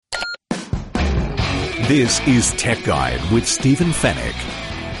This is Tech Guide with Stephen Fennick,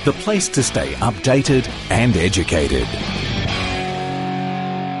 the place to stay updated and educated.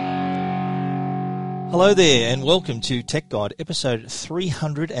 Hello there and welcome to Tech Guide episode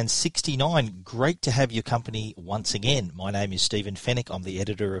 369. Great to have your company once again. My name is Stephen Fennick. I'm the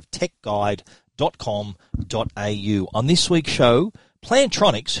editor of techguide.com.au. On this week's show,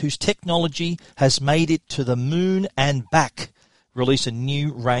 Plantronics, whose technology has made it to the moon and back, release a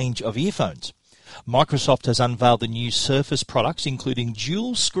new range of earphones. Microsoft has unveiled the new Surface products, including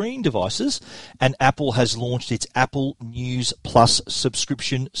dual screen devices, and Apple has launched its Apple News Plus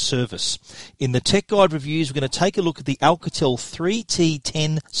subscription service. In the Tech Guide reviews, we're going to take a look at the Alcatel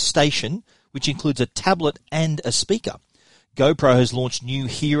 3T10 station, which includes a tablet and a speaker. GoPro has launched new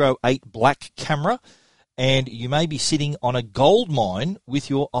Hero8 Black camera, and you may be sitting on a goldmine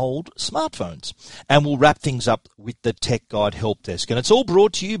with your old smartphones. And we'll wrap things up with the Tech Guide Help Desk. And it's all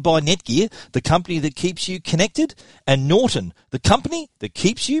brought to you by Netgear, the company that keeps you connected, and Norton, the company that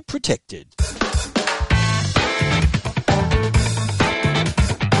keeps you protected.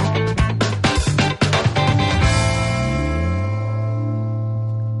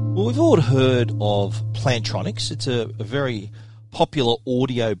 Well, we've all heard of Plantronics. It's a very popular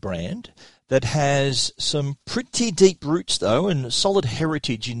audio brand that has some pretty deep roots, though, and solid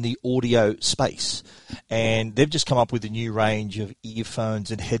heritage in the audio space. And they've just come up with a new range of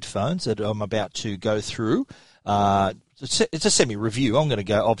earphones and headphones that I'm about to go through. It's a semi-review.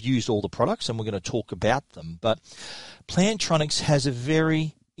 I've used all the products, and we're going to talk about them. But Plantronics has a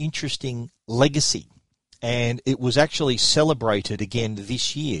very interesting legacy, and it was actually celebrated again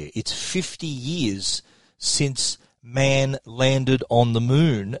this year. It's 50 years since man landed on the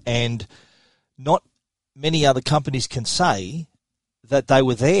moon, and not many other companies can say that they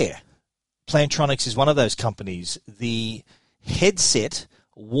were there. Plantronics is one of those companies. The headset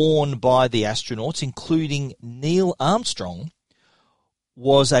worn by the astronauts, including Neil Armstrong,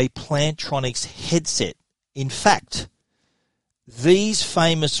 was a Plantronics headset. In fact, these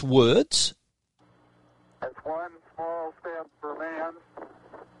famous words... That's one small step for man,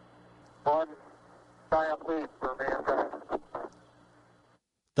 one giant leap for mankind.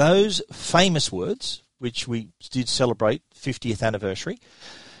 Those famous words, which we did celebrate 50th anniversary,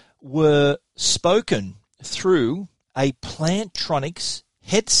 were spoken through a Plantronics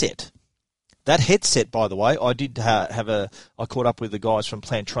headset. That headset, by the way, I did I caught up with the guys from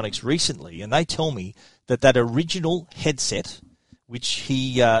Plantronics recently, and they tell me that original headset, which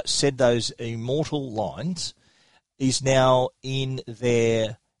he said those immortal lines, is now in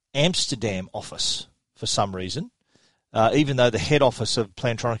their Amsterdam office for some reason. Even though the head office of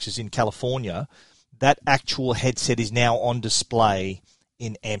Plantronics is in California, that actual headset is now on display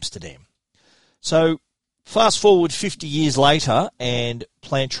in Amsterdam. So fast forward 50 years later, and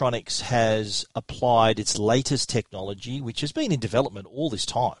Plantronics has applied its latest technology, which has been in development all this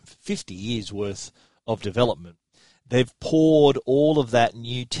time, 50 years worth of development. They've poured all of that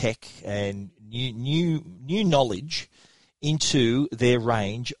new tech and new knowledge into their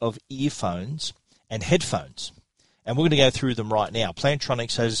range of earphones and headphones. And we're going to go through them right now.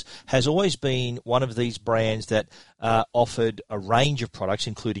 Plantronics has always been one of these brands that offered a range of products,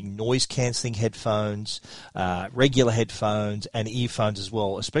 including noise-cancelling headphones, regular headphones, and earphones as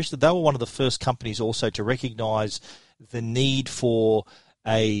well. Especially, they were one of the first companies also to recognise the need for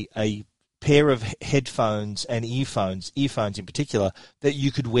a pair of headphones and earphones in particular, that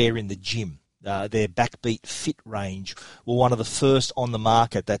you could wear in the gym. Their Backbeat Fit range were one of the first on the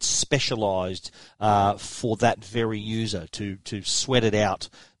market that specialised for that very user to sweat it out,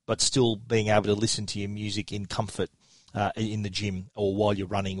 but still being able to listen to your music in comfort in the gym or while you're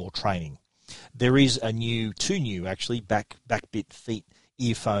running or training. There is two new Backbeat Fit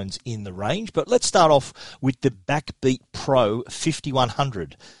earphones in the range, but let's start off with the Backbeat Pro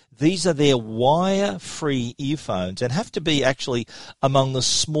 5100. These are their wire-free earphones and have to be actually among the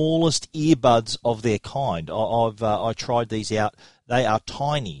smallest earbuds of their kind. I tried these out. They are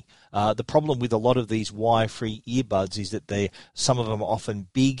tiny. The problem with a lot of these wire-free earbuds is that some of them are often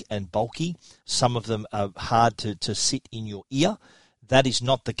big and bulky. Some of them are hard to sit in your ear. That is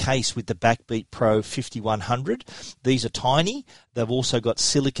not the case with the Backbeat Pro 5100. These are tiny. They've also got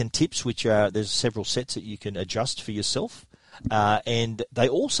silicone tips, which there's several sets that you can adjust for yourself. And they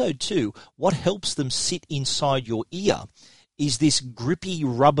also, too, what helps them sit inside your ear is this grippy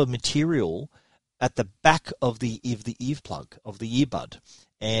rubber material at the back of the earplug, of the earbud.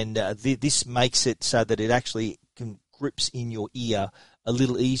 And this makes it so that it actually grips in your ear a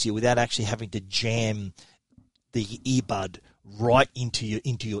little easier without actually having to jam the earbud right into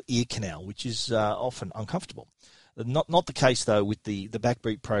your ear canal, which is often uncomfortable. Not the case, though, with the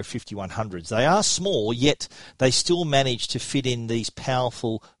Backbeat Pro 5100s. They are small, yet they still manage to fit in these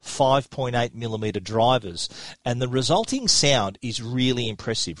powerful 5.8mm drivers. And the resulting sound is really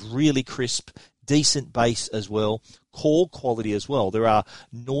impressive, really crisp, decent bass as well, call quality as well. There are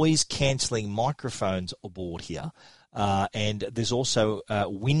noise-cancelling microphones aboard here. And there's also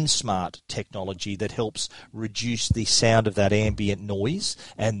WindSmart technology that helps reduce the sound of that ambient noise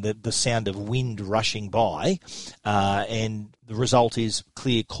and the sound of wind rushing by. And the result is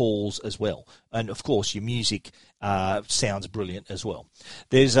clear calls as well. And, of course, your music sounds brilliant as well.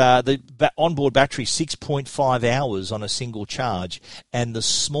 There's the onboard battery, 6.5 hours on a single charge, and the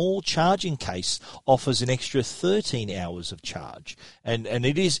small charging case offers an extra 13 hours of charge. And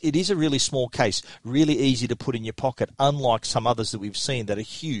it is a really small case, really easy to put in your pocket, unlike some others that we've seen that are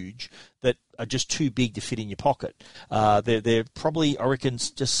huge, that are just too big to fit in your pocket. They're probably, I reckon,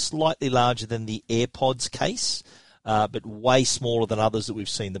 just slightly larger than the AirPods case. But way smaller than others that we've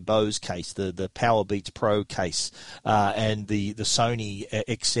seen, the Bose case, the Powerbeats Pro case, and the Sony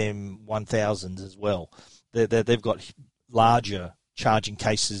XM1000s as well. They've got larger charging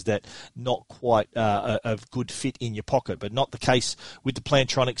cases that not quite a good fit in your pocket, but not the case with the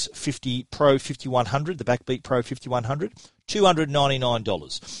Plantronics 5100, the Backbeat Pro 5100,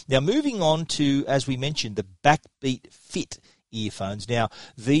 $299. Now, moving on to, as we mentioned, the Backbeat Fit earphones. Now,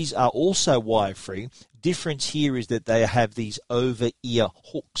 these are also wire-free. Difference here is that they have these over-ear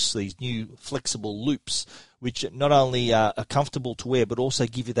hooks, these new flexible loops, which not only are comfortable to wear, but also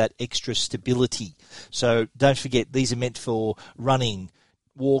give you that extra stability. So don't forget, these are meant for running,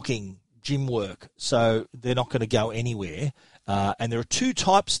 walking, gym work, so they're not going to go anywhere. And there are two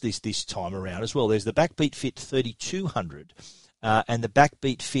types this time around as well. There's the Backbeat Fit 3200 and the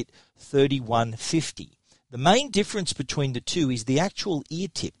Backbeat Fit 3150. The main difference between the two is the actual ear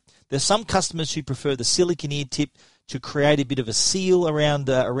tip. There's some customers who prefer the silicone ear tip to create a bit of a seal around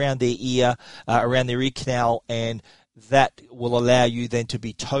their ear, around their ear canal, and that will allow you then to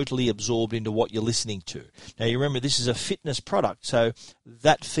be totally absorbed into what you're listening to. Now, you remember, this is a fitness product, so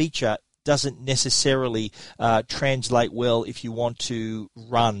that feature doesn't necessarily translate well if you want to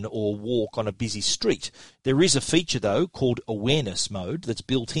run or walk on a busy street. There is a feature, though, called awareness mode that's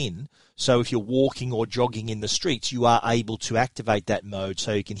built in. So if you're walking or jogging in the streets, you are able to activate that mode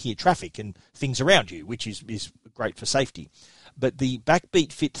so you can hear traffic and things around you, which is great for safety. But the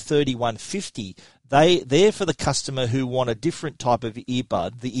Backbeat Fit 3150, they're for the customer who want a different type of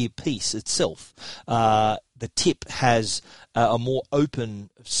earbud, the earpiece itself. The tip has a more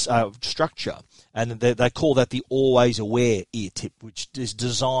open structure, and they call that the always aware ear tip, which is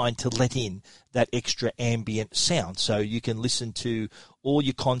designed to let in that extra ambient sound. So you can listen to all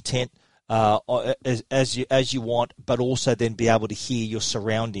your content as you want, but also then be able to hear your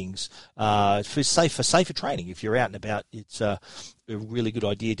surroundings for safer training. If you're out and about, it's a really good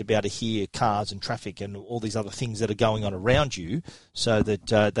idea to be able to hear cars and traffic and all these other things that are going on around you, so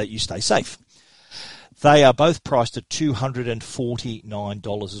that you stay safe. They are both priced at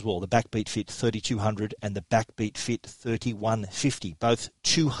 $249 as well. The Backbeat Fit 3200 and the Backbeat Fit 3150, both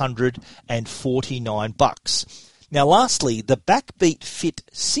 $249. Now, lastly, the Backbeat Fit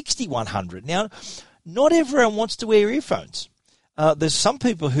 6100. Now, not everyone wants to wear earphones. There's some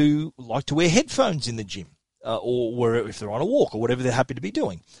people who like to wear headphones in the gym, or if they're on a walk or whatever they're happy to be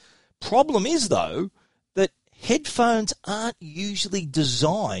doing. Problem is, though, that headphones aren't usually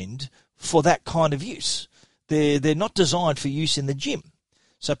designed for that kind of use. They're not designed for use in the gym.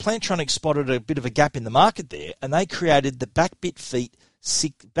 So Plantronics spotted a bit of a gap in the market there, and they created the Backbeat Fit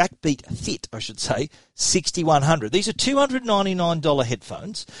 6100. These are $299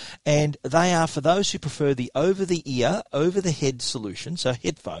 headphones, and they are for those who prefer the over-the-ear, over-the-head solution, so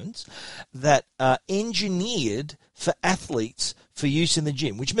headphones, that are engineered for athletes for use in the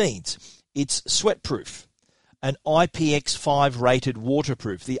gym, which means it's sweat-proof, an IPX5 rated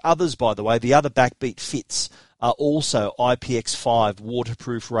waterproof. The others, by the way, the other Backbeat Fits are also IPX5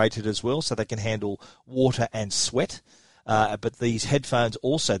 waterproof rated as well, so they can handle water and sweat. But these headphones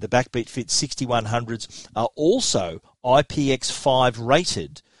also, the Backbeat Fit 6100s, are also IPX5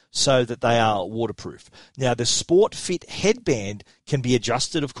 rated so that they are waterproof. Now, the Sport Fit headband can be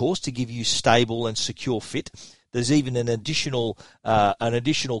adjusted, of course, to give you stable and secure fit. There's even an additional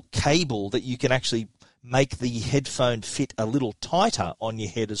cable that you can actually make the headphone fit a little tighter on your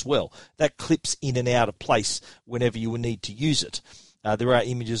head as well. That clips in and out of place whenever you need to use it. There are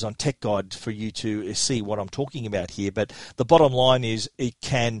images on Tech Guide for you to see what I'm talking about here, but the bottom line is it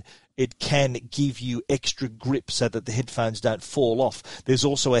can give you extra grip so that the headphones don't fall off. There's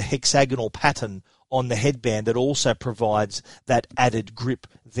also a hexagonal pattern on the headband that also provides that added grip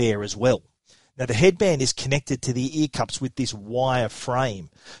there as well. Now, the headband is connected to the ear cups with this wire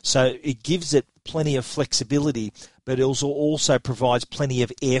frame, so it gives it plenty of flexibility, but it also provides plenty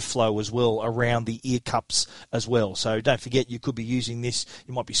of airflow as well around the ear cups as well. So don't forget, you could be using this,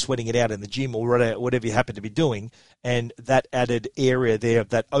 you might be sweating it out in the gym or whatever you happen to be doing, and that added area there,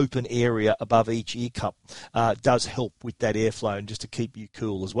 that open area above each ear cup, does help with that airflow and just to keep you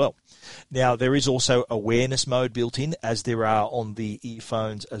cool as well. Now, there is also awareness mode built in, as there are on the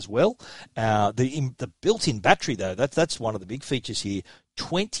earphones as well. The built-in battery, though, that's one of the big features here.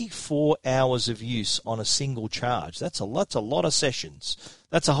 24 hours of use on a single charge. That's a lot of sessions.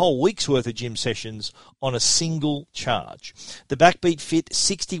 That's a whole week's worth of gym sessions on a single charge. The Backbeat Fit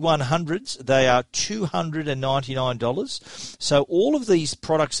 6100s, they are $299. So all of these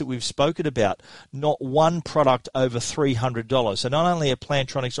products that we've spoken about, not one product over $300. So not only are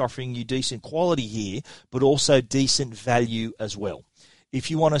Plantronics offering you decent quality here, but also decent value as well.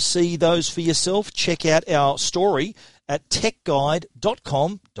 If you want to see those for yourself, check out our story at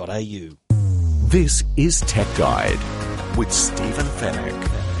techguide.com.au. This is Tech Guide with Stephen Fenech.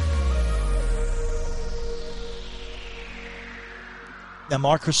 Now,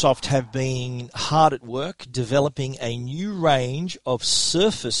 Microsoft have been hard at work developing a new range of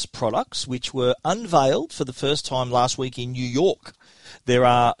Surface products, which were unveiled for the first time last week in New York. There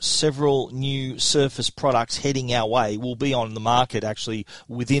are several new Surface products heading our way, will be on the market actually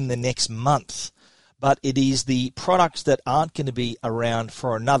within the next month. But it is the products that aren't going to be around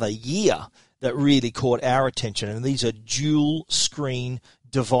for another year that really caught our attention. And these are dual screen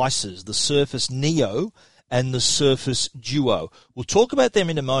devices, the Surface Neo and the Surface Duo. We'll talk about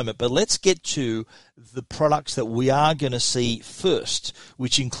them in a moment, but let's get to the products that we are going to see first,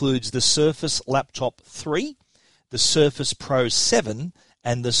 which includes the Surface Laptop 3, the Surface Pro 7,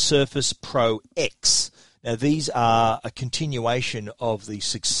 and the Surface Pro X. Now, these are a continuation of the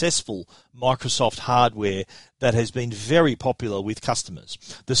successful Microsoft hardware that has been very popular with customers.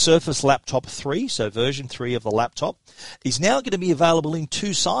 The Surface Laptop 3, so version 3 of the laptop, is now going to be available in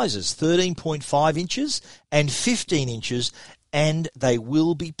two sizes, 13.5 inches and 15 inches, and they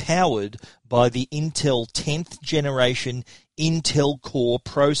will be powered by the Intel 10th generation Intel Core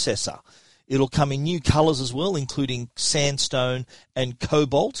processor. It'll come in new colours as well, including sandstone and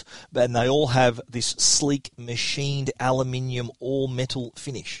cobalt, and they all have this sleek machined aluminium all-metal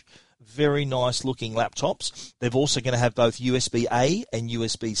finish. Very nice looking laptops. They're also going to have both USB-A and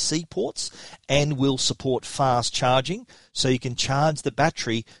USB-C ports and will support fast charging, so you can charge the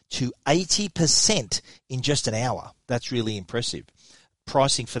battery to 80% in just an hour. That's really impressive.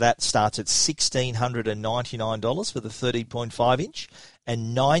 Pricing for that starts at $1,699 for the 13.5 inch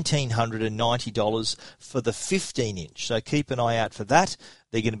and $1,990 for the 15 inch. So keep an eye out for that.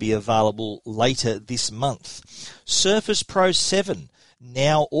 They're going to be available later this month. Surface Pro 7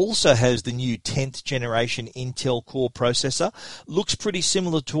 now also has the new 10th generation Intel Core processor. Looks pretty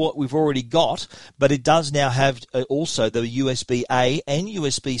similar to what we've already got, but it does now have also the USB-A and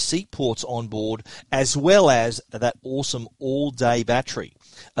USB-C ports on board, as well as that awesome all-day battery.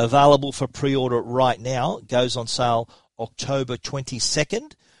 Available for pre-order right now. It goes on sale October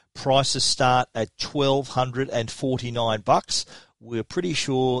 22nd. Prices start at $1,249. We're pretty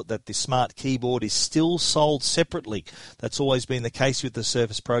sure that the smart keyboard is still sold separately. That's always been the case with the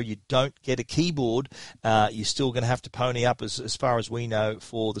Surface Pro. You don't get a keyboard. You're still going to have to pony up, as far as we know,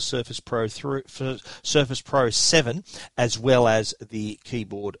 for the Surface Pro Surface Pro 7, as well as the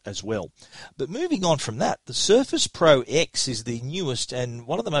keyboard as well. But moving on from that, the Surface Pro X is the newest and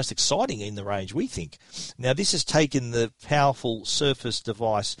one of the most exciting in the range, we think. Now, this has taken the powerful Surface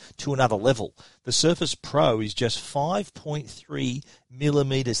device to another level. The Surface Pro is just 5.3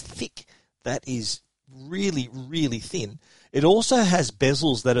 millimeters thick. That is really, really thin. It also has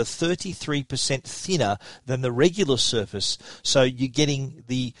bezels that are 33% thinner than the regular Surface, so you're getting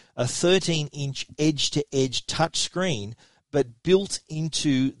a 13-inch edge-to-edge touchscreen, but built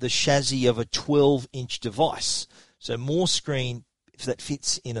into the chassis of a 12-inch device. So more screen that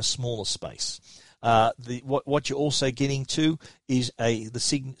fits in a smaller space. What you're also getting to is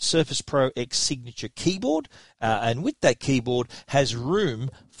the Surface Pro X signature keyboard, and with that keyboard has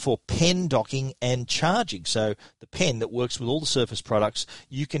room for pen docking and charging. So the pen that works with all the Surface products,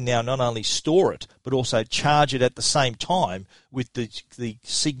 you can now not only store it, but also charge it at the same time with the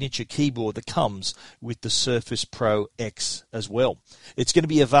signature keyboard that comes with the Surface Pro X as well. It's going to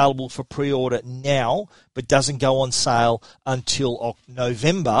be available for pre-order now, but doesn't go on sale until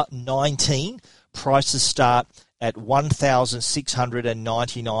November 19. Prices start at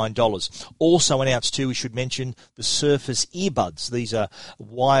 $1,699. Also announced too, we should mention the Surface earbuds. These are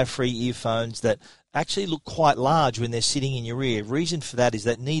wire-free earphones that actually look quite large when they're sitting in your ear. Reason for that is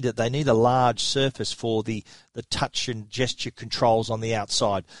that they need a large surface for the touch and gesture controls on the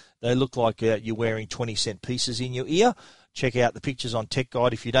outside. They look like you're wearing 20-cent pieces in your ear. Check out the pictures on Tech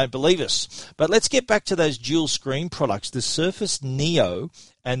Guide if you don't believe us. But let's get back to those dual screen products, the Surface Neo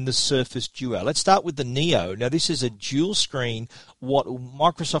and the Surface Duo. Let's start with the Neo. Now, this is a dual screen, what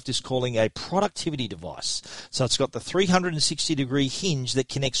Microsoft is calling a productivity device. So it's got the 360-degree hinge that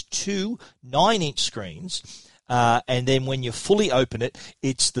connects two 9-inch screens. And then when you fully open it,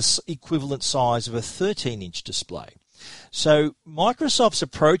 it's the equivalent size of a 13-inch display. So Microsoft's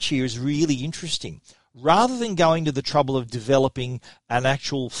approach here is really interesting. Rather than going to the trouble of developing an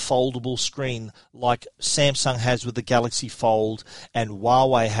actual foldable screen like Samsung has with the Galaxy Fold and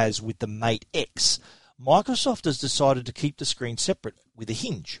Huawei has with the Mate X, Microsoft has decided to keep the screen separate with a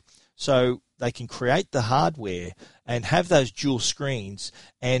hinge. So they can create the hardware and have those dual screens,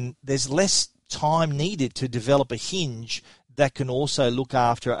 and there's less time needed to develop a hinge that can also look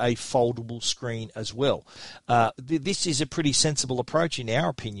after a foldable screen as well. This is a pretty sensible approach in our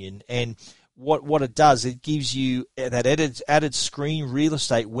opinion, and what it does, it gives you that added screen real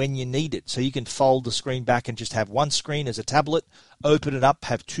estate when you need it. So you can fold the screen back and just have one screen as a tablet, open it up,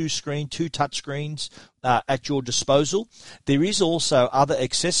 have two touch screens at your disposal. There is also other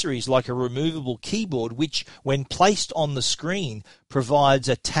accessories like a removable keyboard, which when placed on the screen provides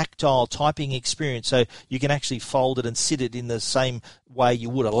a tactile typing experience. So you can actually fold it and sit it in the same way you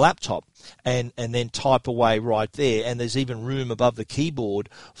would a laptop and then type away right there. And there's even room above the keyboard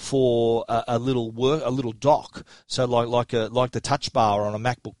for a little dock. So like the touch bar on a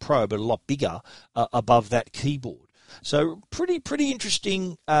MacBook Pro, but a lot bigger above that keyboard. So pretty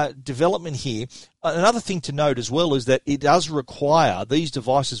interesting development here. Another thing to note as well is that it does require, these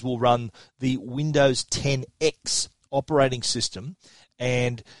devices will run the Windows 10X operating system,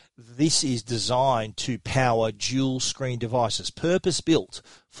 and this is designed to power dual screen devices, purpose-built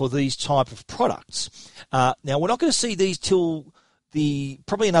for these type of products. Now, we're not going to see these till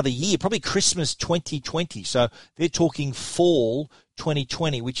probably another year, probably Christmas 2020. So they're talking fall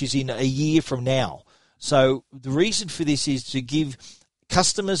 2020, which is in a year from now. So the reason for this is to give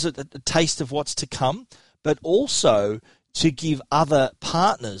customers a taste of what's to come, but also to give other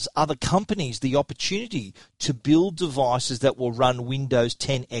partners, other companies, the opportunity to build devices that will run Windows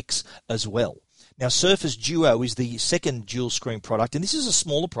 10X as well. Now, Surface Duo is the second dual screen product, and this is a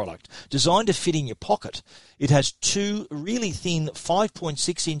smaller product designed to fit in your pocket. It has two really thin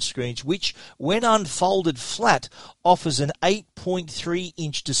 5.6-inch screens, which, when unfolded flat, offers an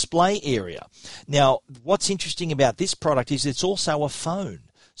 8.3-inch display area. Now, what's interesting about this product is it's also a phone.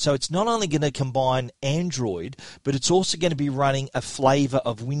 So it's not only going to combine Android, but it's also going to be running a flavor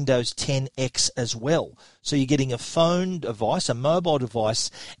of Windows 10X as well. So you're getting a phone device, a mobile device,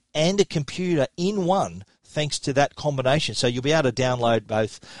 and a computer in one, thanks to that combination. So you'll be able to download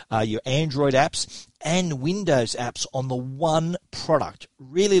both your Android apps and Windows apps on the one product.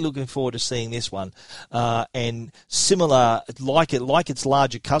 Really looking forward to seeing this one. And similar, like its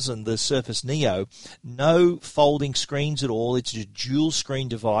larger cousin, the Surface Neo, no folding screens at all. It's a dual screen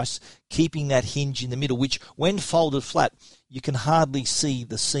device, keeping that hinge in the middle, which when folded flat, you can hardly see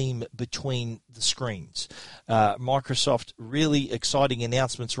the seam between the screens. Microsoft, really exciting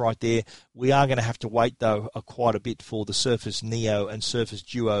announcements right there. We are going to have to wait, though, quite a bit for the Surface Neo and Surface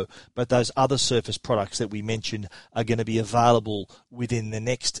Duo, but those other Surface products that we mentioned are going to be available within the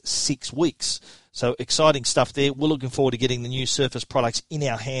next 6 weeks. So exciting stuff there. We're looking forward to getting the new Surface products in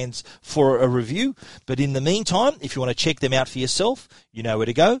our hands for a review. But in the meantime, if you want to check them out for yourself, you know where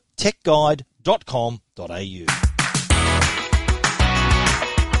to go, techguide.com.au.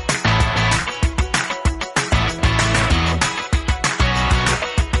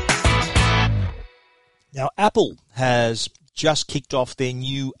 Now, Apple has just kicked off their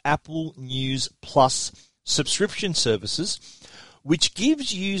new Apple News Plus subscription services, which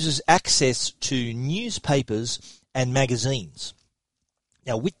gives users access to newspapers and magazines.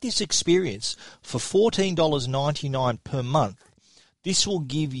 Now, with this experience, for $14.99 per month, this will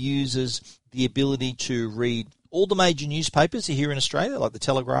give users the ability to read all the major newspapers here in Australia, like the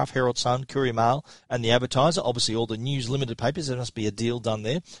Telegraph, Herald Sun, Courier Mail, and the Advertiser. Obviously, all the news limited papers. There must be a deal done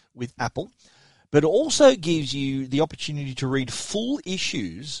there with Apple. But it also gives you the opportunity to read full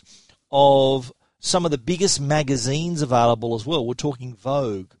issues of some of the biggest magazines available as well. We're talking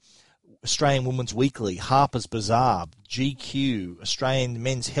Vogue, Australian Women's Weekly, Harper's Bazaar, GQ, Australian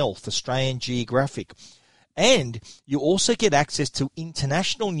Men's Health, Australian Geographic. And you also get access to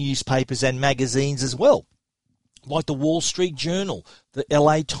international newspapers and magazines as well, like the Wall Street Journal, the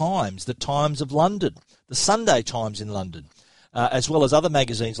LA Times, the Times of London, the Sunday Times in London. as well as other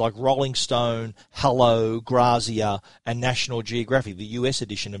magazines like Rolling Stone, Hello, Grazia, and National Geographic, the US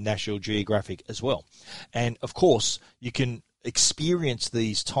edition of National Geographic as well. And, of course, you can experience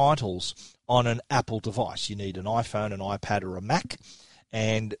these titles on an Apple device. You need an iPhone, an iPad, or a Mac.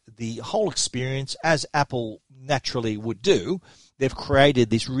 And the whole experience, as Apple naturally would do, they've created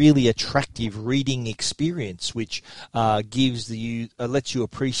this really attractive reading experience, which lets you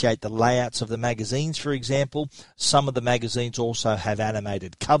appreciate the layouts of the magazines, for example. Some of the magazines also have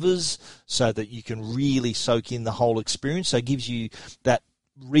animated covers so that you can really soak in the whole experience. So it gives you that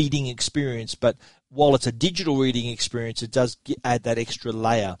reading experience, but while it's a digital reading experience, it does add that extra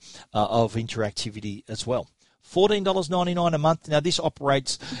layer of interactivity as well. $14.99 a month. Now, this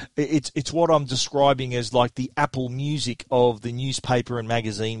operates, it's what I'm describing as like the Apple Music of the newspaper and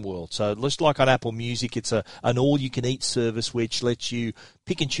magazine world. So just like on Apple Music, it's an all-you-can-eat service which lets you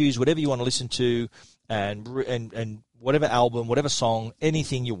pick and choose whatever you want to listen to and whatever album, whatever song,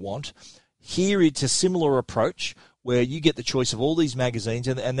 anything you want. Here it's a similar approach where you get the choice of all these magazines,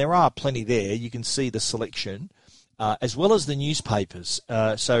 and there are plenty there. You can see the selection. As well as the newspapers.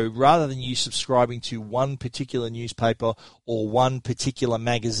 So rather than you subscribing to one particular newspaper or one particular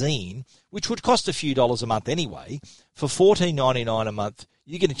magazine, which would cost a few dollars a month anyway, for $14.99 a month,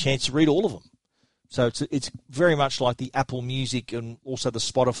 you get a chance to read all of them. So it's very much like the Apple Music and also the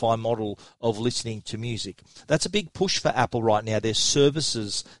Spotify model of listening to music. That's a big push for Apple right now, their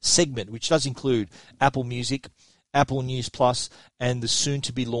services segment, which does include Apple Music, Apple News Plus, and the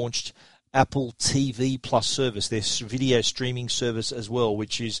soon-to-be-launched Apple TV Plus service, their video streaming service as well,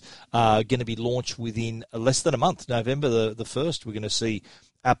 which is going to be launched within less than a month. November the 1st, we're going to see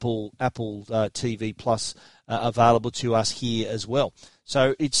Apple TV Plus available to us here as well.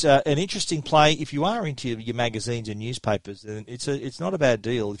 So it's an interesting play. If you are into your magazines and newspapers, then it's not a bad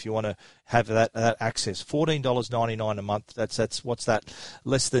deal if you want to have that access. $14.99 a month. That's what's that?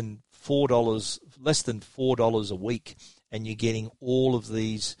 Less than $4 a week. And you're getting all of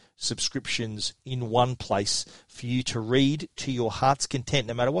these subscriptions in one place for you to read to your heart's content,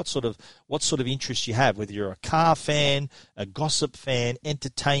 no matter what sort of interest you have, whether you're a car fan, a gossip fan,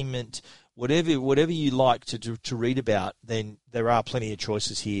 entertainment, whatever you like to read about, then there are plenty of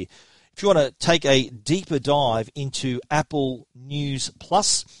choices here. If you want to take a deeper dive into Apple News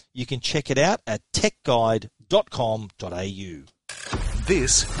Plus, you can check it out at techguide.com.au.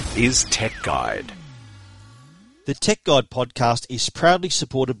 This is Tech Guide. The Tech Guide podcast is proudly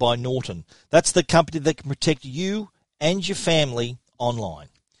supported by Norton. That's the company that can protect you and your family online.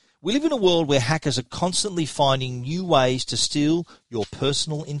 We live in a world where hackers are constantly finding new ways to steal your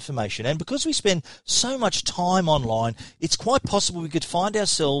personal information. And because we spend so much time online, it's quite possible we could find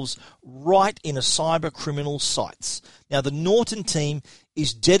ourselves right in a cyber criminal sites. Now, the Norton team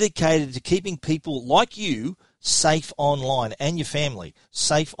is dedicated to keeping people like you safe online and your family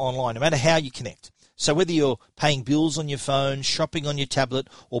safe online, no matter how you connect. So whether you're paying bills on your phone, shopping on your tablet,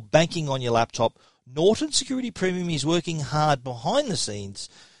 or banking on your laptop, Norton Security Premium is working hard behind the scenes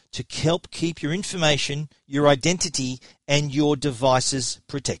to help keep your information, your identity, and your devices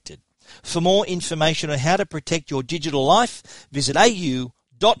protected. For more information on how to protect your digital life, visit au.norton.com.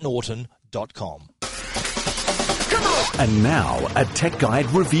 And now, a Tech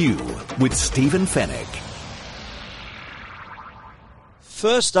Guide review with Stephen Fennick.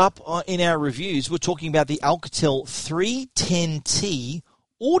 First up in our reviews, we're talking about the Alcatel 310T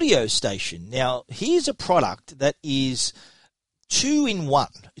audio station. Now, here's a product that is 2-in-1.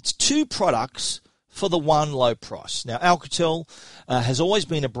 It's two products for the one low price. Now, Alcatel has always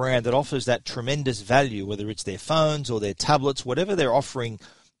been a brand that offers that tremendous value, whether it's their phones or their tablets, whatever they're offering.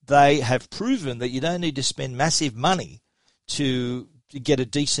 They have proven that you don't need to spend massive money to get a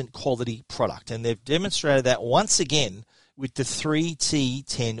decent quality product. And they've demonstrated that once again with the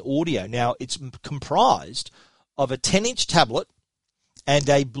 3T10 audio. Now, it's comprised of a 10-inch tablet and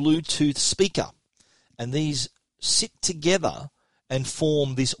a Bluetooth speaker. And these sit together and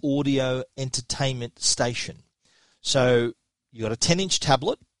form this audio entertainment station. So you've got a 10-inch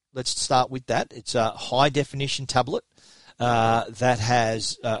tablet. Let's start with that. It's a high-definition tablet that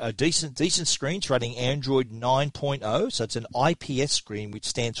has a decent screen. It's running Android 9.0. So it's an IPS screen, which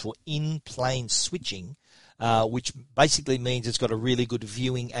stands for in-plane switching, which basically means it's got a really good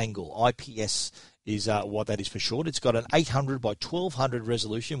viewing angle. IPS is what that is for short. It's got an 800 by 1200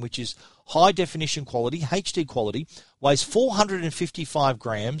 resolution, which is high definition quality, HD quality, weighs 455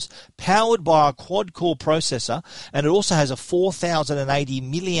 grams, powered by a quad-core processor, and it also has a 4080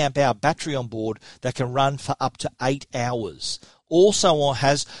 milliamp hour battery on board that can run for up to 8 hours. Also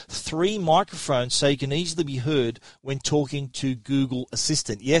has 3 microphones so you can easily be heard when talking to Google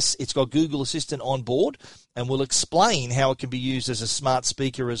Assistant. Yes, it's got Google Assistant on board, and we'll explain how it can be used as a smart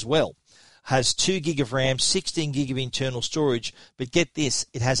speaker as well. Has 2 gig of RAM, 16 gig of internal storage, but get this,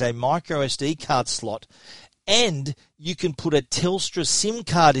 it has a micro SD card slot, and you can put a Telstra SIM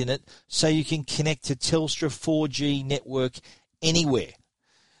card in it so you can connect to Telstra 4G network anywhere.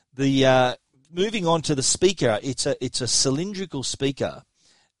 Moving on to the speaker, it's a cylindrical speaker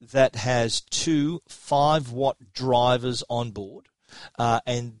that has 2 5-watt drivers on board,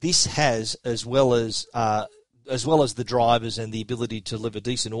 and this has as well as the drivers and the ability to deliver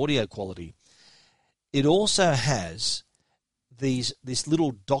decent audio quality. It also has this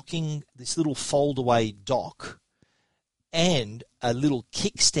little fold-away dock and a little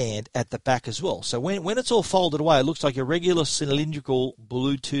kickstand at the back as well. So when it's all folded away, it looks like a regular cylindrical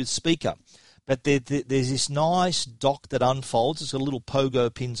Bluetooth speaker. But there's this nice dock that unfolds. It's got little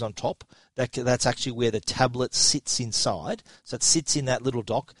pogo pins on top. That's actually where the tablet sits inside. So it sits in that little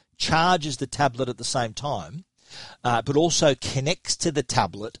dock, charges the tablet at the same time, but also connects to the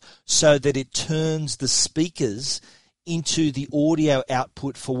tablet so that it turns the speakers into the audio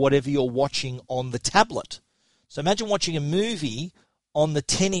output for whatever you're watching on the tablet. So imagine watching a movie on the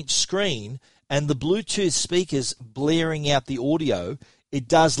 10-inch screen and the Bluetooth speakers blaring out the audio. It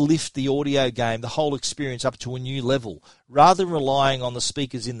does lift the audio game, the whole experience, up to a new level. Rather than relying on the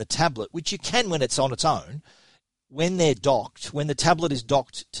speakers in the tablet, which you can when it's on its own, when they're docked, when the tablet is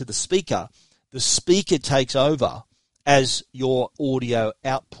docked to the speaker takes over as your audio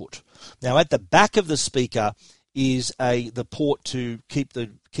output. Now, at the back of the speaker is the port to keep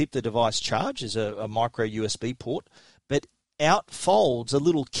the device charged, is a micro USB port, but out folds a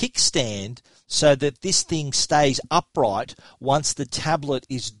little kickstand so that this thing stays upright once the tablet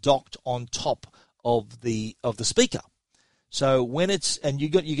is docked on top of the speaker. So when it's, and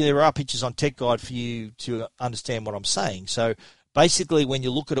there are pictures on Tech Guide for you to understand what I'm saying. So basically, when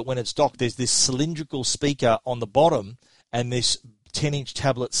you look at it when it's docked, there's this cylindrical speaker on the bottom and this 10-inch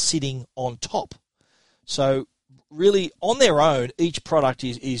tablet sitting on top. So really, on their own, each product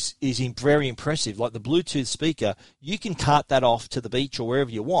is very impressive. Like the Bluetooth speaker, you can cart that off to the beach or wherever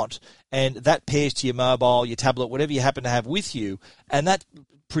you want, and that pairs to your mobile, your tablet, whatever you happen to have with you, and that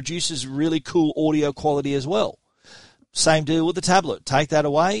produces really cool audio quality as well. Same deal with the tablet. Take that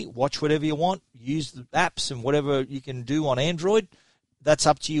away, watch whatever you want, use the apps and whatever you can do on Android. That's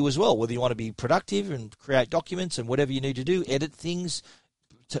up to you as well, whether you want to be productive and create documents and whatever you need to do, edit things,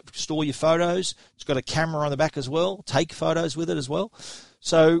 to store your photos. It's got a camera on the back as well. Take photos with it as well.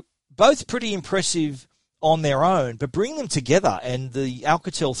 So both pretty impressive on their own, but bring them together, and the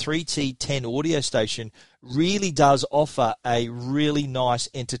Alcatel 3T10 audio station really does offer a really nice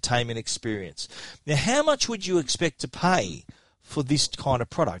entertainment experience. Now, how much would you expect to pay for this kind of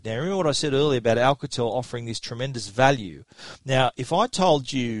product? Now, remember what I said earlier about Alcatel offering this tremendous value. Now, if I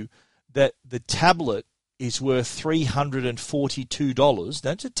told you that the tablet is worth $342,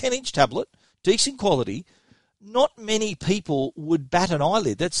 that's a 10-inch tablet, decent quality, not many people would bat an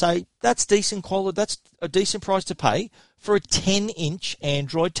eyelid. They'd say, that's decent quality, that's a decent price to pay for a 10-inch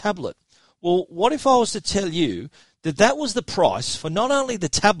Android tablet. Well, what if I was to tell you that that was the price for not only the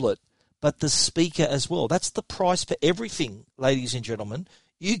tablet, but the speaker as well? That's the price for everything, ladies and gentlemen.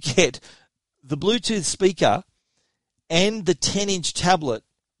 You get the Bluetooth speaker and the 10-inch tablet,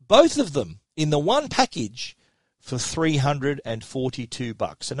 both of them in the one package for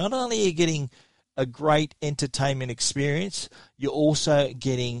 $342. So not only are you getting a great entertainment experience, you're also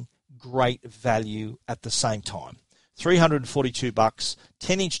getting great value at the same time. $342,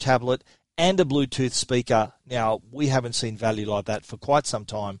 10-inch tablet, and a Bluetooth speaker. Now, we haven't seen value like that for quite some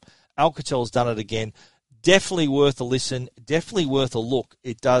time. Alcatel's done it again. Definitely worth a listen, definitely worth a look.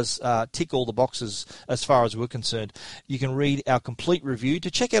 It does tick all the boxes as far as we're concerned. You can read our complete review to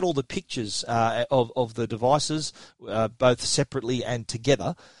check out all the pictures of the devices, both separately and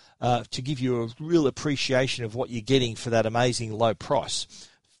together, to give you a real appreciation of what you're getting for that amazing low price.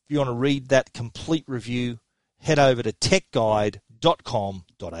 If you want to read that complete review, head over to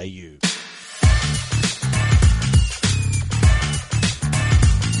techguide.com.au.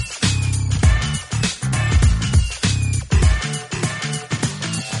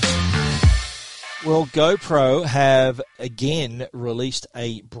 Well, GoPro have again released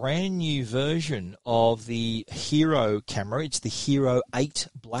a brand new version of the Hero camera. It's the Hero8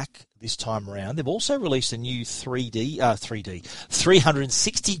 Black this time around. They've also released a new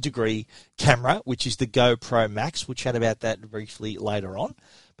 360-degree camera, which is the GoPro Max. We'll chat about that briefly later on.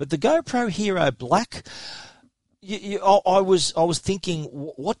 But the GoPro Hero Black, I was thinking,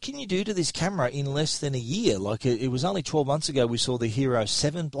 what can you do to this camera in less than a year? Like, it was only 12 months ago we saw the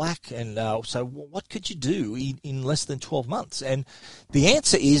Hero8 Black, and so what could you do in less than 12 months? And the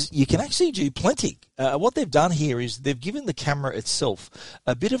answer is you can actually do plenty. What they've done here is they've given the camera itself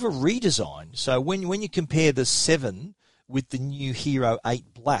a bit of a redesign. So when you compare the 7 with the new Hero8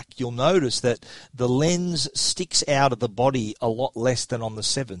 Black, you'll notice that the lens sticks out of the body a lot less than on the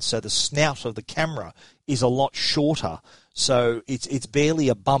 7. So the snout of the camera is a lot shorter. So it's barely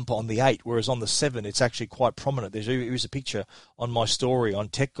a bump on the 8, whereas on the 7 it's actually quite prominent. Here's a picture on my story on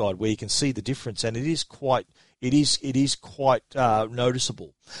Tech Guide where you can see the difference, and it is quite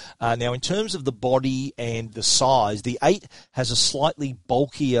noticeable. Now, in terms of the body and the size, the 8 has a slightly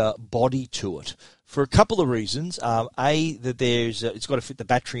bulkier body to it for a couple of reasons. That it's got to fit the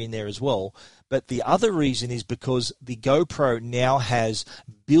battery in there as well. But the other reason is because the GoPro now has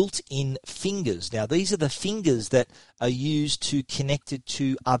built-in fingers. Now, these are the fingers that are used to connect it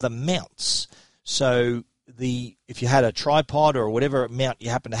to other mounts. So if you had a tripod or whatever mount you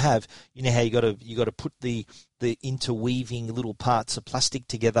happen to have, you know how you got to put the interweaving little parts of plastic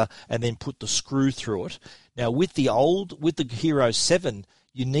together and then put the screw through it. Now, with the Hero8,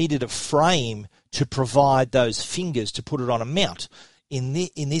 you needed a frame to provide those fingers to put it on a mount. In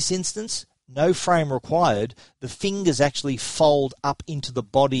this instance, no frame required. The fingers actually fold up into the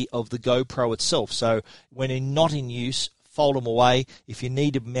body of the GoPro itself. So when they're not in use, fold them away. If you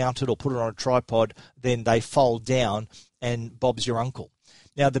need to mount it or put it on a tripod, then they fold down, and Bob's your uncle.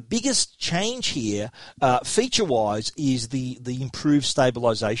 Now, the biggest change here, feature-wise, is the improved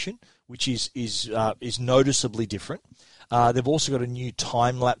stabilization, which is noticeably different. They've also got a new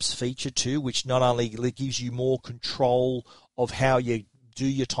time-lapse feature too, which not only gives you more control of how you do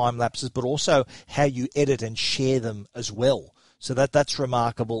your time lapses, but also how you edit and share them as well. So that's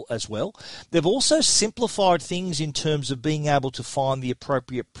remarkable as well. They've also simplified things in terms of being able to find the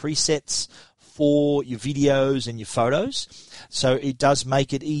appropriate presets for your videos and your photos. So it does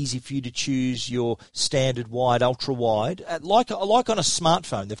make it easy for you to choose your standard wide, ultra wide. Like on a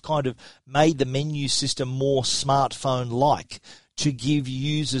smartphone, they've kind of made the menu system more smartphone-like to give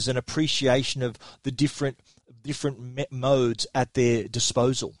users an appreciation of the different modes at their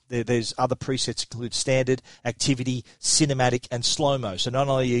disposal. There's other presets include standard, activity, cinematic, and slow-mo. So not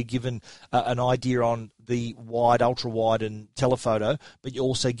only are you given an idea on the wide, ultra-wide, and telephoto, but you're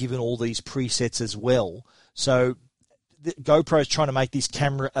also given all these presets as well. So GoPro is trying to make this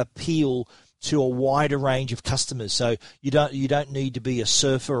camera appeal to a wider range of customers. So you don't need to be a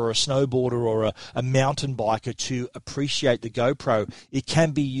surfer or a snowboarder or a mountain biker to appreciate the GoPro. It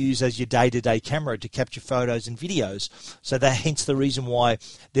can be used as your day-to-day camera to capture photos and videos. So hence the reason why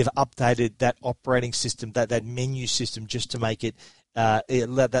they've updated that operating system, that menu system, just to make it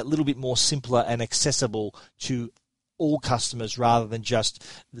that little bit more simpler and accessible to all customers rather than just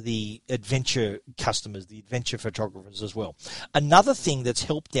the adventure customers, the adventure photographers as well. Another thing that's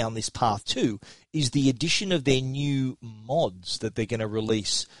helped down this path too is the addition of their new mods that they're going to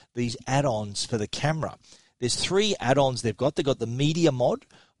release, these add-ons for the camera. There's 3 add-ons they've got. They've got the media mod,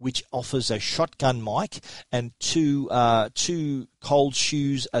 which offers a shotgun mic and two cold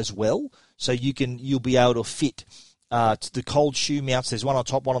shoes as well. So you'll be able to fit to the cold shoe mounts. There's one on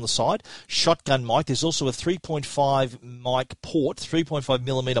top, one on the side. Shotgun mic. There's also a 3.5 mic port, 3.5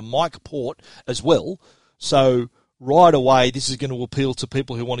 millimeter mic port as well. So right away, this is going to appeal to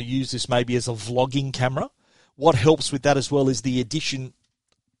people who want to use this maybe as a vlogging camera. What helps with that as well is the addition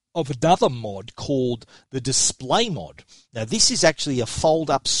of another mod called the display mod. Now, this is actually a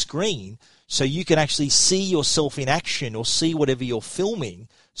fold-up screen, so you can actually see yourself in action or see whatever you're filming,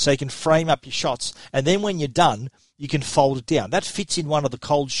 so you can frame up your shots, and then when you're done, you can fold it down. That fits in one of the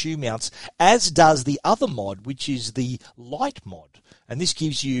cold shoe mounts, as does the other mod, which is the light mod. And this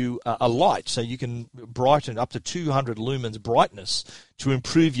gives you a light, so you can brighten up to 200 lumens brightness to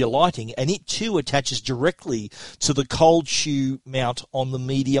improve your lighting, and it too attaches directly to the cold shoe mount on the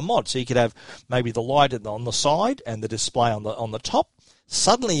media mod. So you could have maybe the light on the side and the display on the top.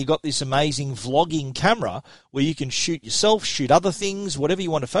 Suddenly you've got this amazing vlogging camera where you can shoot yourself, shoot other things, whatever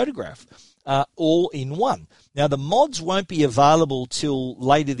you want to photograph, all in one. Now, the mods won't be available till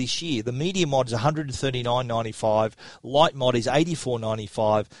later this year. The media mod is $139.95, light mod is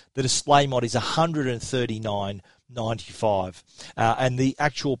 $84.95, the display mod is $139.95, and the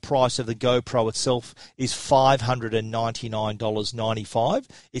actual price of the GoPro itself is $599.95.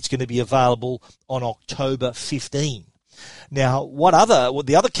 It's going to be available on October 15. Now,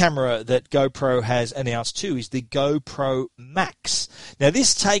 the other camera that GoPro has announced too is the GoPro Max. Now,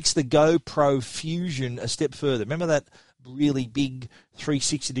 this takes the GoPro Fusion a step further. Remember that really big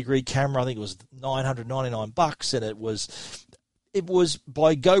 360-degree camera. I think it was $999, and it was,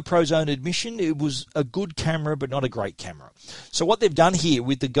 by GoPro's own admission, it was a good camera, but not a great camera. So what they've done here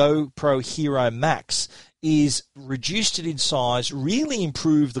with the GoPro Hero Max is reduced it in size, really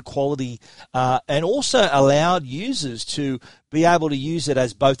improved the quality, and also allowed users to be able to use it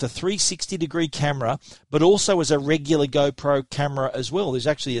as both a 360-degree camera, but also as a regular GoPro camera as well. There's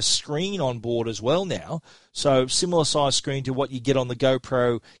actually a screen on board as well now, so similar size screen to what you get on the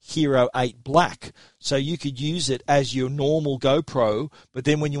GoPro Hero8 Black. So you could use it as your normal GoPro, but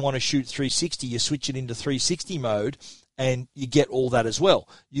then when you want to shoot 360, you switch it into 360 mode, and you get all that as well.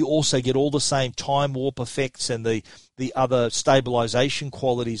 You also get all the same time warp effects and the other stabilization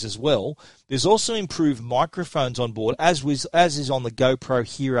qualities as well. There's also improved microphones on board, as is on the GoPro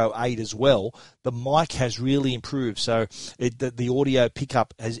Hero 8 as well. The mic has really improved, so the audio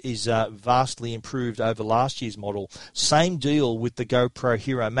pickup is vastly improved over last year's model. Same deal with the GoPro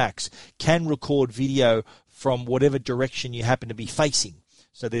Hero Max. Can record video from whatever direction you happen to be facing.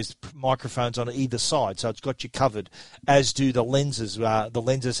 So there's microphones on either side, so it's got you covered, as do the lenses. The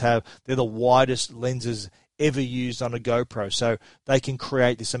lenses they're the widest lenses ever used on a GoPro, so they can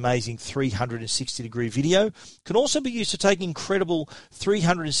create this amazing 360-degree video. Can also be used to take incredible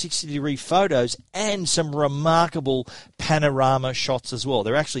 360-degree photos and some remarkable panorama shots as well.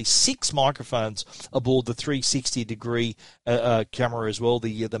 There are actually 6 microphones aboard the 360-degree camera as well,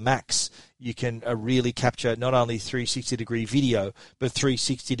 the Max. You can really capture not only 360-degree video, but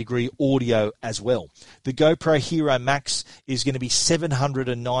 360-degree audio as well. The GoPro Hero Max is going to be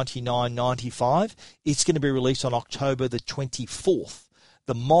 $799.95. It's going to be released on October the 24th.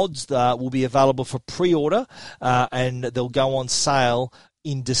 The mods will be available for pre-order, and they'll go on sale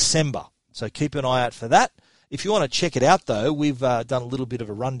in December. So keep an eye out for that. If you want to check it out, though, we've done a little bit of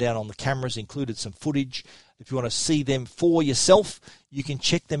a rundown on the cameras, included some footage. If you want to see them for yourself, you can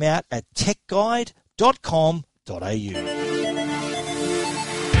check them out at techguide.com.au.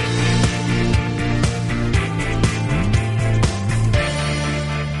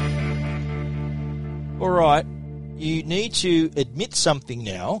 All right, you need to admit something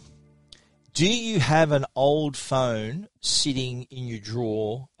now. Do you have an old phone sitting in your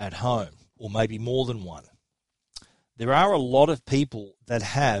drawer at home, or maybe more than one? There are a lot of people that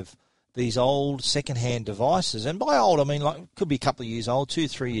have these old second-hand devices, and by old I mean like could be a couple of years old,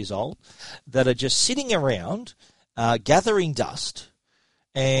 2-3 years old, that are just sitting around gathering dust,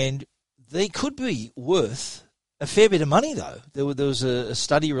 and they could be worth a fair bit of money though. There was a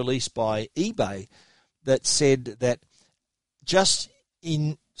study released by eBay that said that just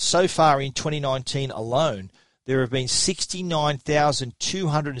so far in 2019 alone, there have been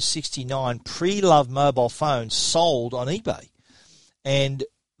 69,269 pre-loved mobile phones sold on eBay. And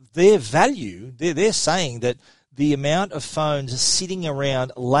their value, they're saying that the amount of phones sitting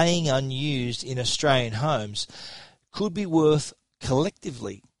around laying unused in Australian homes could be worth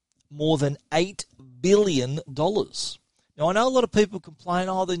collectively more than $8 billion. Now, I know a lot of people complain,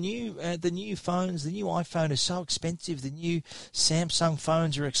 the new phones, the new iPhone is so expensive, the new Samsung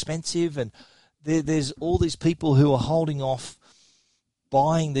phones are expensive, and there's all these people who are holding off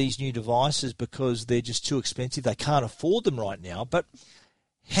buying these new devices because they're just too expensive. They can't afford them right now. But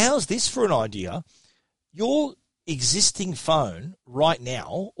how's this for an idea? Your existing phone right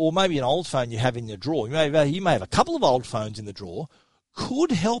now, or maybe an old phone you have in your drawer, you may have a couple of old phones in the drawer,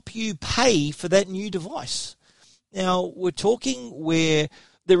 could help you pay for that new device. Now, we're talking where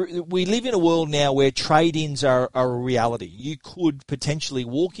we live in a world now where trade-ins are a reality. You could potentially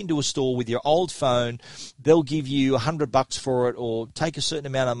walk into a store with your old phone, they'll give you $100 for it, or take a certain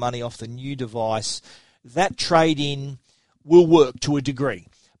amount of money off the new device. That trade-in will work to a degree,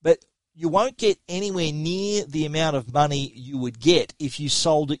 but you won't get anywhere near the amount of money you would get if you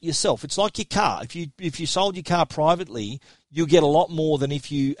sold it yourself. It's like your car. If you sold your car privately, you'll get a lot more than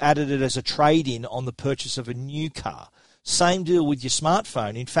if you added it as a trade-in on the purchase of a new car. Same deal with your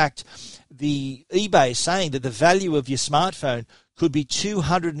smartphone. In fact, the eBay is saying that the value of your smartphone could be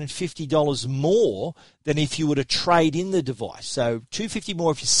 $250 more than if you were to trade in the device. So $250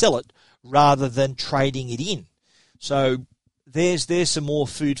 more if you sell it rather than trading it in. So there's some more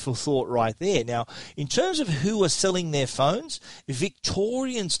food for thought right there. Now, in terms of who are selling their phones,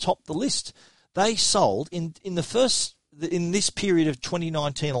 Victorians top the list. They sold in this period of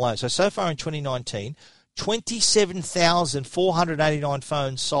 2019 alone. So far in 2019, 27,489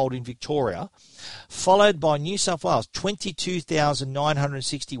 phones sold in Victoria, followed by New South Wales,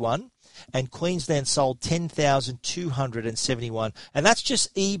 22,961, and Queensland sold 10,271. And that's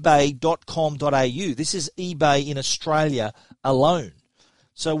just ebay.com.au. This is eBay in Australia alone.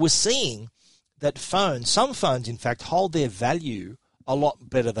 So we're seeing that some phones, in fact, hold their value a lot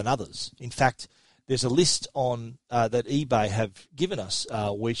better than others. In fact, there's a list on that eBay have given us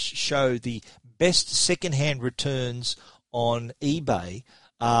which show the best second-hand returns on eBay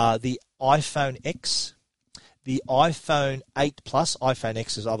are the iPhone X, the iPhone 8 Plus, iPhone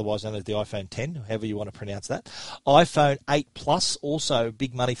X is otherwise known as the iPhone 10, however you want to pronounce that. iPhone 8 Plus, also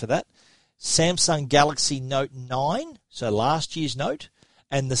big money for that. Samsung Galaxy Note 9, so last year's Note,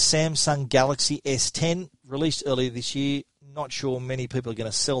 and the Samsung Galaxy S10, released earlier this year. Not sure many people are going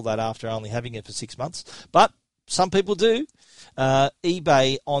to sell that after only having it for 6 months, but some people do.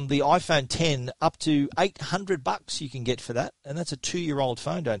 eBay on the iPhone 10 up to $800 you can get for that, and that's a 2-year-old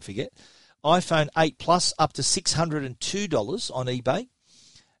phone, don't forget. iPhone 8 Plus up to $602 on eBay.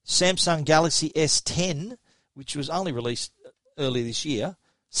 Samsung Galaxy S10, which was only released earlier this year,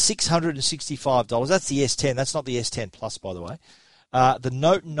 $665. That's the S10. That's not the S10 Plus, by the way. The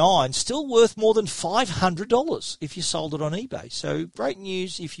Note 9 still worth more than $500 if you sold it on eBay. So great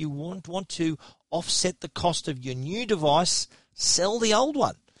news if you want to offset the cost of your new device, sell the old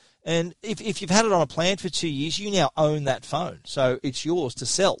one. And if you've had it on a plan for 2 years, you now own that phone. So it's yours to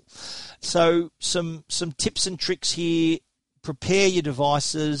sell. So some tips and tricks here. Prepare your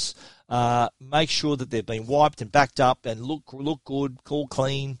devices. Make sure that they've been wiped and backed up and look good, all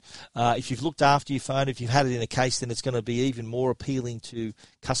clean. If you've looked after your phone, if you've had it in a case, then it's going to be even more appealing to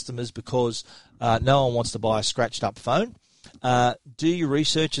customers because no one wants to buy a scratched up phone. Do your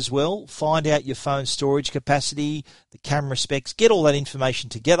research as well. Find out your phone's storage capacity, the camera specs. Get all that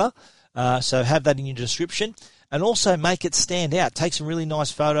information together. So have that in your description. And also make it stand out. Take some really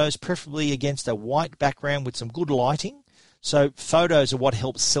nice photos, preferably against a white background with some good lighting. So photos are what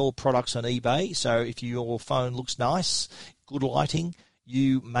helps sell products on eBay. So if your phone looks nice, good lighting,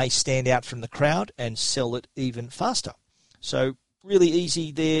 you may stand out from the crowd and sell it even faster. So really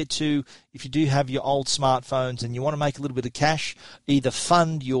easy there to, if you do have your old smartphones and you want to make a little bit of cash, either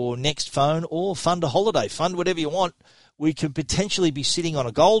fund your next phone or fund a holiday, fund whatever you want. We could potentially be sitting on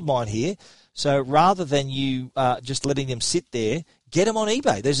a gold mine here. So rather than you just letting them sit there, get them on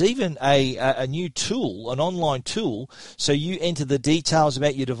eBay. There's even a new tool, an online tool, so you enter the details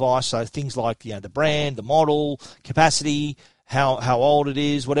about your device, so things like the brand, the model, capacity, how old it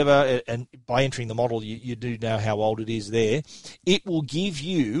is, whatever, and by entering the model, you do know how old it is there. It will give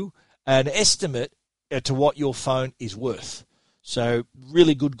you an estimate to what your phone is worth. So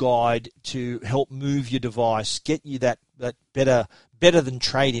really good guide to help move your device, get you that better than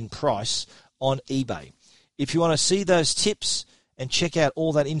trade-in price on eBay. If you want to see those tips and check out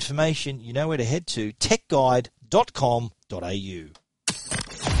all that information, you know where to head to,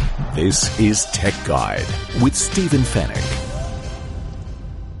 techguide.com.au. This is Tech Guide with Stephen Fennick.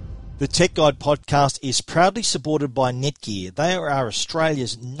 The Tech Guide podcast is proudly supported by Netgear. They are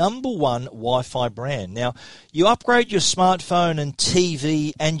Australia's #1 Wi-Fi brand. Now, you upgrade your smartphone and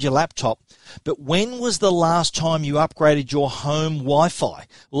TV and your laptop, but when was the last time you upgraded your home Wi-Fi?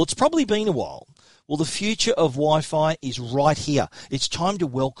 Well, it's probably been a while. Well, the future of Wi-Fi is right here. It's time to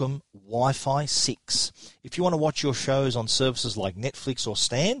welcome Wi-Fi 6. If you want to watch your shows on services like Netflix or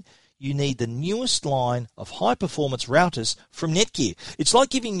Stan, you need the newest line of high-performance routers from Netgear. It's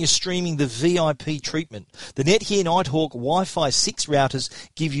like giving your streaming the VIP treatment. The Netgear Nighthawk Wi-Fi 6 routers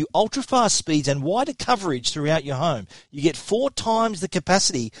give you ultra-fast speeds and wider coverage throughout your home. You get 4 times the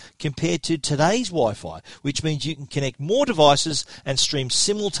capacity compared to today's Wi-Fi, which means you can connect more devices and stream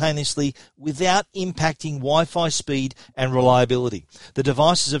simultaneously without impacting Wi-Fi speed and reliability. The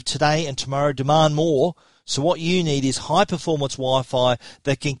devices of today and tomorrow demand more. So what you need is high-performance Wi-Fi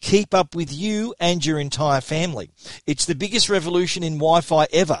that can keep up with you and your entire family. It's the biggest revolution in Wi-Fi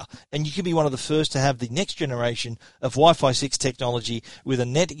ever, and you can be one of the first to have the next generation of Wi-Fi 6 technology with a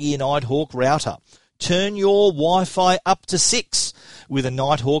Netgear Nighthawk router. Turn your Wi-Fi up to 6 with a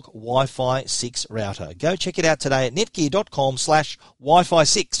Nighthawk Wi-Fi 6 router. Go check it out today at netgear.com/Wi-Fi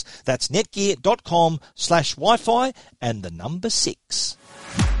 6. That's netgear.com/Wi-Fi and the number 6.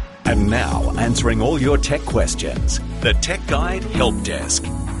 And now, answering all your tech questions, the Tech Guide Help Desk.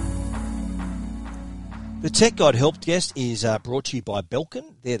 The Tech Guide Help Desk is brought to you by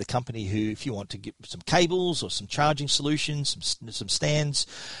Belkin. They're the company who, if you want to get some cables or some charging solutions, some stands,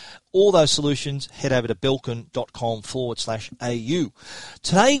 all those solutions, head over to belkin.com/au.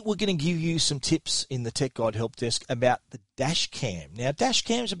 Today, we're going to give you some tips in the Tech Guide Help Desk about the dash cam. Now, dash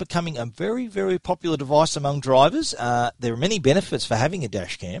cams are becoming a very, very popular device among drivers. There are many benefits for having a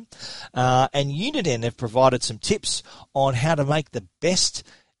dash cam. And Uniden have provided some tips on how to make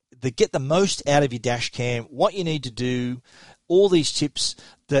get the most out of your dash cam, what you need to do, all these tips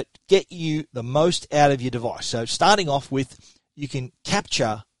that get you the most out of your device. So starting off with, you can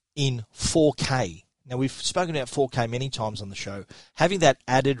capture in 4K. Now, we've spoken about 4K many times on the show. Having that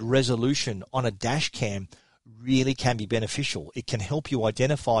added resolution on a dash cam really can be beneficial. It can help you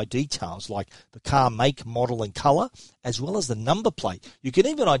identify details like the car make, model and colour, as well as the number plate. You can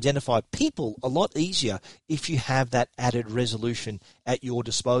even identify people a lot easier if you have that added resolution at your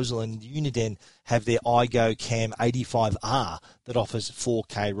disposal. And Uniden have their iGo Cam 85R that offers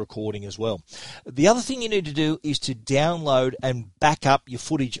 4K recording as well. The other thing you need to do is to download and back up your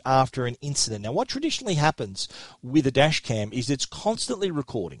footage after an incident. Now, what traditionally happens with a dash cam is it's constantly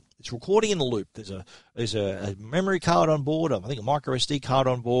recording. It's recording in the loop. There's a memory card on board, I think a micro SD card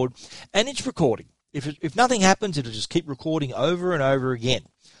on board, and it's recording. If nothing happens, it'll just keep recording over and over again.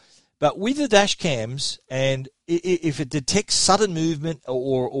 But with the dash cams, and if it detects sudden movement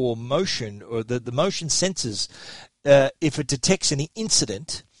or motion, or the motion sensors, if it detects any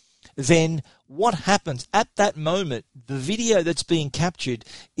incident, then what happens at that moment, the video that's being captured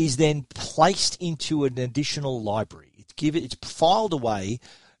is then placed into an additional library. It's filed away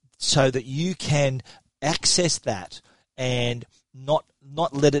so that you can access that and not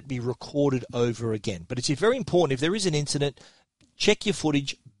let it be recorded over again. But it's very important, if there is an incident, check your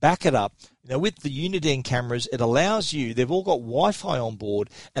footage, back it up. Now, with the Uniden cameras, it allows you, they've all got Wi-Fi on board,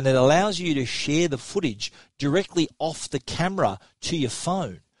 and it allows you to share the footage directly off the camera to your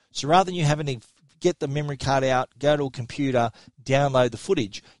phone. So rather than you having to get the memory card out, go to a computer, download the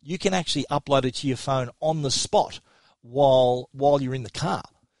footage, you can actually upload it to your phone on the spot while you're in the car.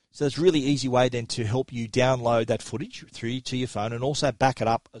 So it's a really easy way then to help you download that footage through to your phone and also back it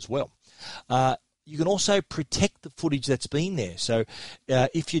up as well. You can also protect the footage that's been there. So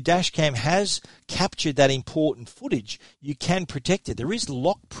if your dash cam has captured that important footage, you can protect it. There is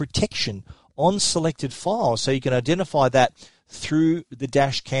lock protection on selected files, so you can identify that through the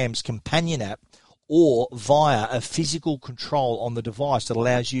dash cam's companion app or via a physical control on the device that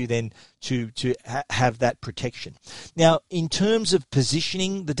allows you then to have that protection. Now, in terms of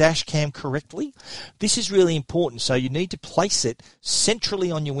positioning the dash cam correctly, this is really important. So you need to place it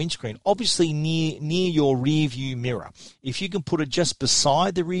centrally on your windscreen, obviously near your rear view mirror. If you can put it just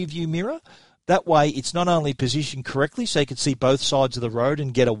beside the rear view mirror, that way it's not only positioned correctly so you can see both sides of the road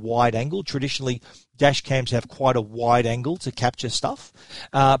and get a wide angle. Traditionally, dash cams have quite a wide angle to capture stuff,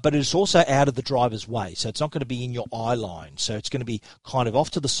 but it's also out of the driver's way. So it's not going to be in your eye line. So it's going to be kind of off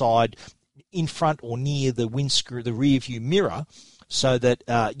to the side, in front or near the windscreen, the rear view mirror, so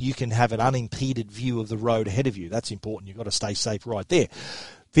that you can have an unimpeded view of the road ahead of you. That's important. You've got to stay safe right there.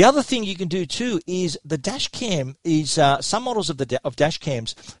 The other thing you can do too is the dash cam is some models of dash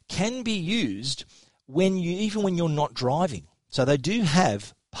cams can be used even when you're not driving. So they do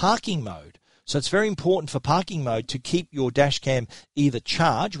have parking mode. So it's very important for parking mode to keep your dash cam either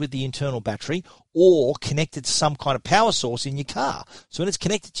charged with the internal battery or connected to some kind of power source in your car. So when it's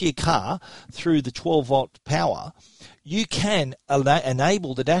connected to your car through the 12-volt power, you can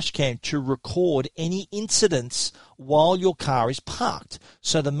enable the dash cam to record any incidents while your car is parked.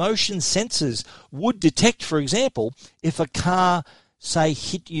 So the motion sensors would detect, for example, if a car, say,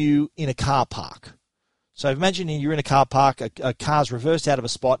 hit you in a car park. So imagine you're in a car park, a car's reversed out of a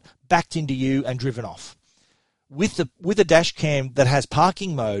spot, backed into you and driven off. With a dash cam that has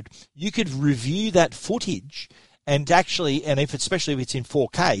parking mode, you could review that footage and especially if it's in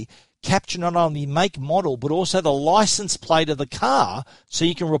 4K, capture not only make, model, but also the license plate of the car so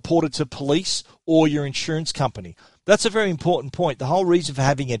you can report it to police or your insurance company. That's a very important point. The whole reason for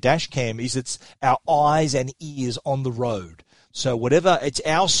having a dash cam is it's our eyes and ears on the road. So it's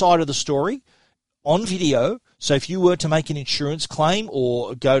our side of the story on video. So if you were to make an insurance claim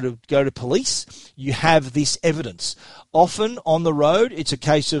or go to police, you have this evidence. Often on the road, it's a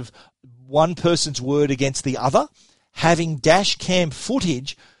case of one person's word against the other. Having dash cam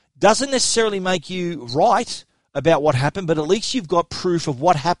footage doesn't necessarily make you right about what happened, but at least you've got proof of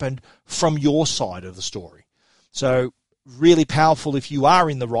what happened from your side of the story. So really powerful if you are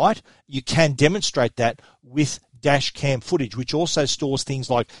in the right. You can demonstrate that with dash cam footage, which also stores things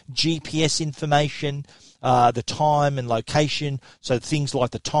like GPS information, the time and location. So things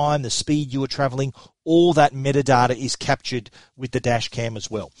like the time, the speed you were traveling, all that metadata is captured with the dash cam as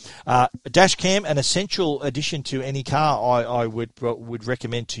well. A dash cam, an essential addition to any car, I would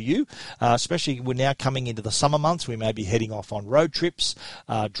recommend to you, especially we're now coming into the summer months. We may be heading off on road trips,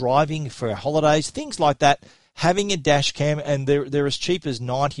 driving for holidays, things like that. Having a dash cam, and they're as cheap as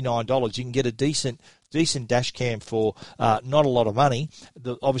 $99. You can get a decent dash cam for not a lot of money.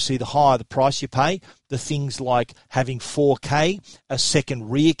 Obviously, the higher the price you pay, the things like having 4K, a second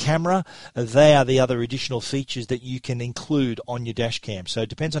rear camera. They are the other additional features that you can include on your dash cam. So it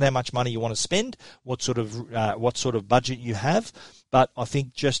depends on how much money you want to spend, what sort of budget you have. But I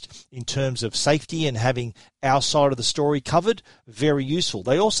think just in terms of safety and having our side of the story covered, very useful.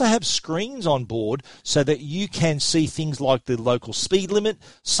 They also have screens on board so that you can see things like the local speed limit.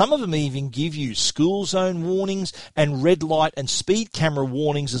 Some of them even give you school zone warnings and red light and speed camera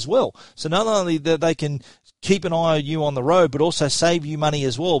warnings as well. So not only that they can keep an eye on you on the road, but also save you money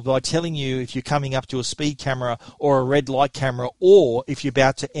as well by telling you if you're coming up to a speed camera or a red light camera, or if you're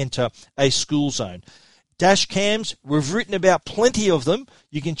about to enter a school zone. Dash cams, we've written about plenty of them.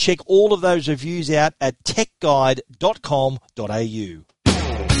 You can check all of those reviews out at techguide.com.au.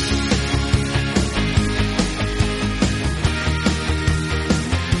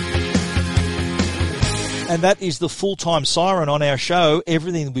 And that is the full-time siren on our show.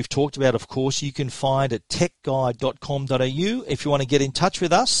 Everything that we've talked about, of course, you can find at techguide.com.au. If you want to get in touch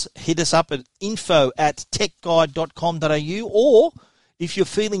with us, hit us up at info@techguide.com.au, or if you're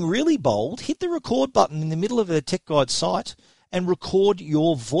feeling really bold, hit the record button in the middle of the Tech Guide site and record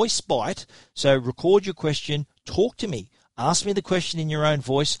your voice bite. So record your question, talk to me, ask me the question in your own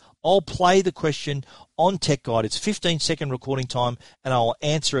voice. I'll play the question on Tech Guide. It's 15-second recording time, and I'll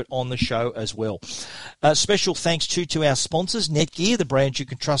answer it on the show as well. Special thanks to our sponsors, Netgear, the brand you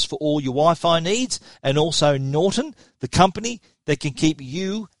can trust for all your Wi-Fi needs, and also Norton, the company that can keep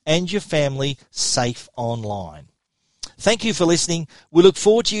you and your family safe online. Thank you for listening. We look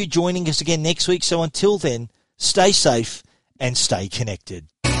forward to you joining us again next week. So until then, stay safe and stay connected.